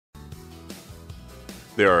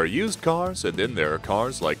There are used cars, and then there are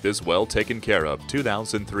cars like this well taken care of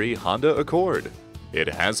 2003 Honda Accord. It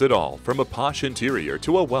has it all, from a posh interior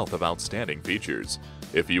to a wealth of outstanding features.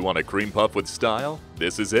 If you want a cream puff with style,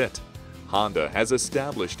 this is it. Honda has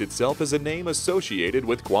established itself as a name associated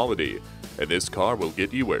with quality, and this car will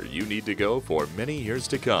get you where you need to go for many years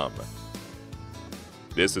to come.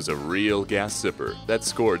 This is a real gas sipper that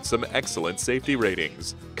scored some excellent safety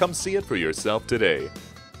ratings. Come see it for yourself today.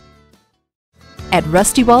 At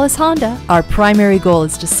Rusty Wallis Honda, our primary goal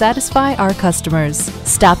is to satisfy our customers.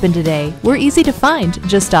 Stop in today. We're easy to find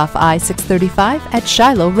just off I-635 at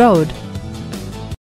Shiloh Road.